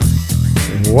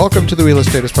Welcome to the Real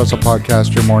Estate Espresso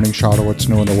Podcast, your morning shot of what's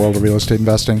new in the world of real estate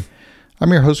investing.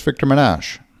 I'm your host, Victor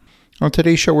Menashe. On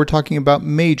today's show, we're talking about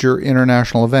major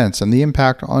international events and the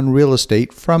impact on real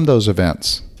estate from those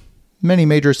events. Many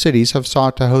major cities have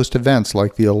sought to host events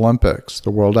like the Olympics,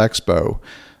 the World Expo,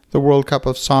 the World Cup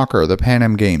of Soccer, the Pan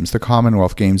Am Games, the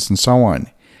Commonwealth Games, and so on.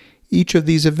 Each of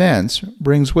these events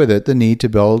brings with it the need to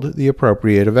build the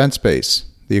appropriate event space,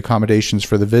 the accommodations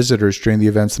for the visitors during the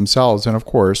events themselves, and of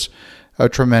course, a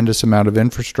tremendous amount of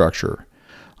infrastructure.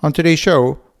 On today's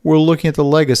show, we're looking at the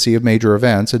legacy of major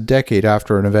events a decade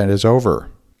after an event is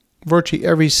over. Virtually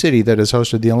every city that has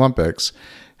hosted the Olympics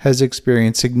has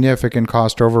experienced significant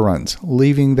cost overruns,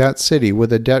 leaving that city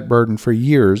with a debt burden for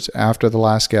years after the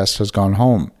last guest has gone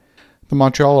home. The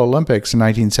Montreal Olympics in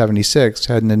 1976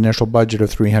 had an initial budget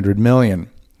of $300 million.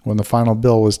 When the final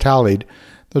bill was tallied,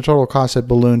 the total cost had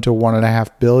ballooned to $1.5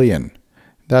 billion.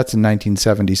 That's in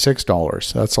 1976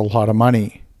 dollars. That's a lot of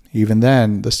money. Even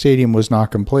then, the stadium was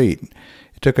not complete.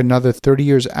 It took another 30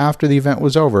 years after the event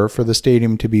was over for the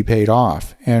stadium to be paid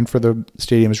off and for the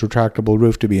stadium's retractable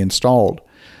roof to be installed.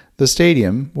 The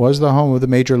stadium was the home of the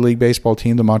Major League Baseball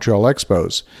team, the Montreal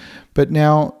Expos, but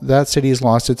now that city has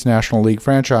lost its National League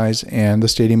franchise and the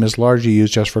stadium is largely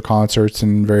used just for concerts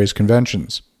and various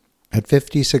conventions. At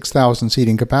 56,000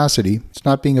 seating capacity, it's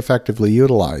not being effectively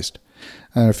utilized.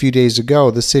 And a few days ago,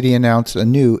 the city announced a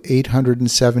new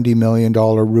 $870 million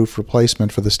roof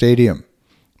replacement for the stadium.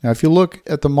 Now, if you look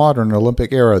at the modern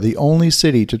Olympic era, the only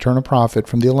city to turn a profit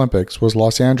from the Olympics was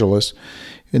Los Angeles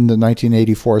in the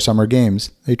 1984 Summer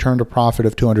Games. They turned a profit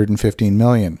of $215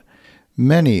 million.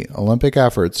 Many Olympic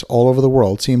efforts all over the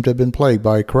world seem to have been plagued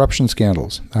by corruption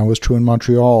scandals. That was true in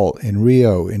Montreal, in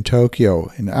Rio, in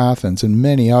Tokyo, in Athens, and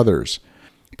many others.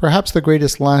 Perhaps the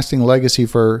greatest lasting legacy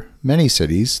for many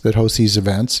cities that host these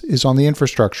events is on the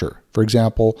infrastructure. For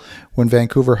example, when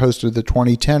Vancouver hosted the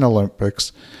 2010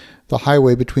 Olympics, the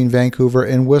highway between Vancouver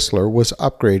and Whistler was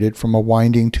upgraded from a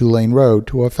winding 2-lane road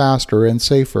to a faster and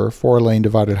safer 4-lane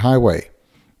divided highway.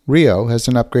 Rio has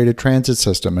an upgraded transit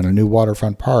system and a new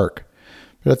waterfront park.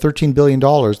 But at $13 billion,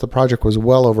 the project was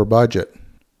well over budget.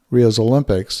 Rio's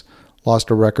Olympics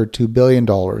lost a record $2 billion,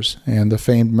 and the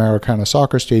famed Maracana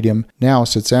Soccer Stadium now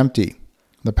sits empty.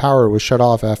 The power was shut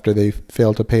off after they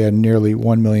failed to pay a nearly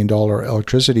 $1 million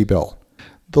electricity bill.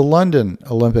 The London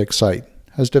Olympic site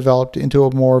has developed into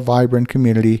a more vibrant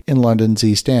community in London's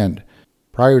East End.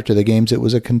 Prior to the Games, it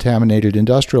was a contaminated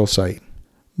industrial site.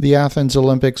 The Athens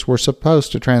Olympics were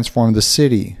supposed to transform the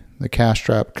city. The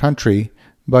cash-strapped country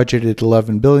budgeted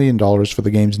 $11 billion for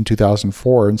the Games in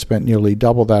 2004 and spent nearly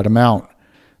double that amount.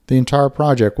 The entire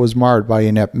project was marred by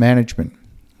inept management.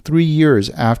 3 years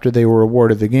after they were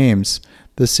awarded the Games,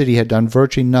 the city had done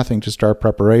virtually nothing to start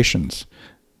preparations.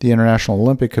 The International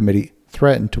Olympic Committee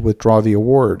threatened to withdraw the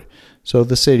award, so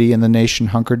the city and the nation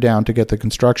hunkered down to get the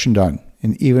construction done.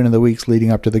 And even in the weeks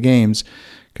leading up to the Games,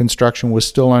 construction was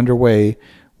still underway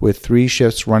with 3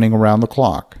 shifts running around the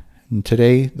clock. And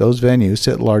today, those venues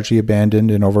sit largely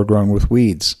abandoned and overgrown with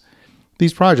weeds.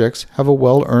 These projects have a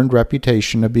well-earned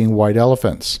reputation of being white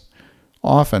elephants,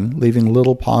 often leaving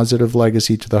little positive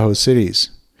legacy to the host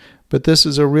cities. But this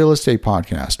is a real estate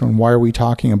podcast, and why are we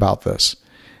talking about this?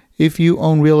 If you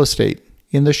own real estate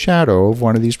in the shadow of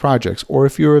one of these projects, or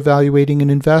if you're evaluating an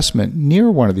investment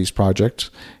near one of these projects,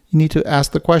 you need to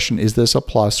ask the question, is this a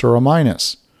plus or a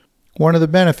minus? One of the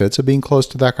benefits of being close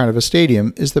to that kind of a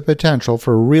stadium is the potential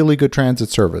for really good transit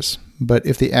service. But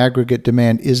if the aggregate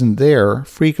demand isn't there,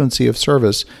 frequency of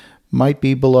service might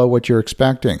be below what you're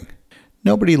expecting.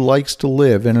 Nobody likes to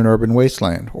live in an urban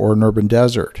wasteland or an urban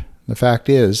desert. The fact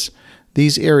is,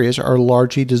 these areas are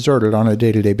largely deserted on a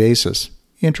day-to-day basis,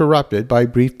 interrupted by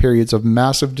brief periods of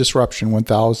massive disruption when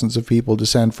thousands of people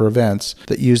descend for events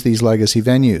that use these legacy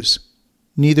venues.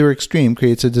 Neither extreme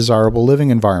creates a desirable living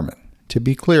environment. To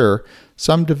be clear,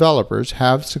 some developers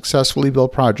have successfully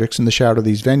built projects in the shadow of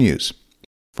these venues.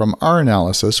 From our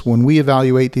analysis, when we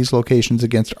evaluate these locations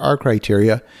against our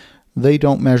criteria, they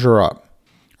don't measure up.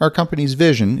 Our company's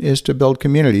vision is to build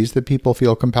communities that people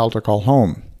feel compelled to call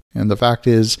home. And the fact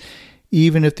is,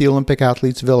 even if the Olympic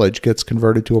Athletes Village gets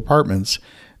converted to apartments,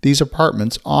 these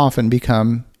apartments often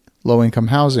become low-income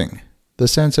housing. The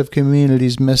sense of community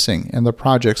is missing, and the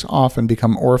projects often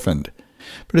become orphaned.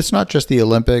 But it's not just the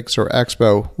Olympics or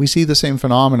Expo. We see the same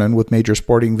phenomenon with major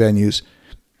sporting venues.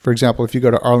 For example, if you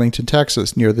go to Arlington,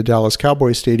 Texas, near the Dallas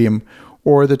Cowboys Stadium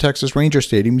or the Texas Ranger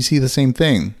Stadium, you see the same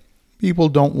thing. People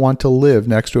don't want to live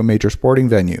next to a major sporting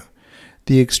venue.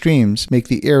 The extremes make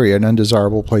the area an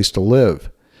undesirable place to live.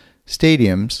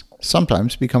 Stadiums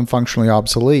sometimes become functionally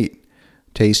obsolete.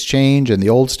 Tastes change, and the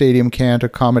old stadium can't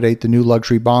accommodate the new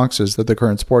luxury boxes that the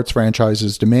current sports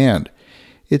franchises demand.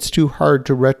 It's too hard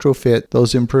to retrofit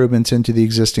those improvements into the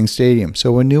existing stadium,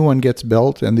 so a new one gets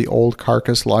built and the old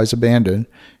carcass lies abandoned,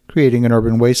 creating an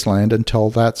urban wasteland until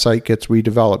that site gets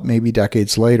redeveloped maybe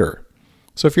decades later.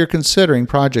 So if you're considering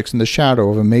projects in the shadow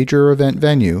of a major event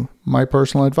venue, my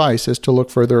personal advice is to look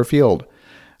further afield,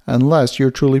 unless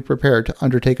you're truly prepared to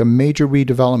undertake a major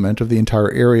redevelopment of the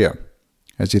entire area.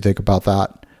 As you think about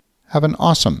that, have an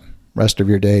awesome rest of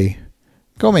your day.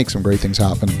 Go make some great things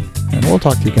happen, and we'll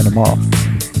talk to you again tomorrow.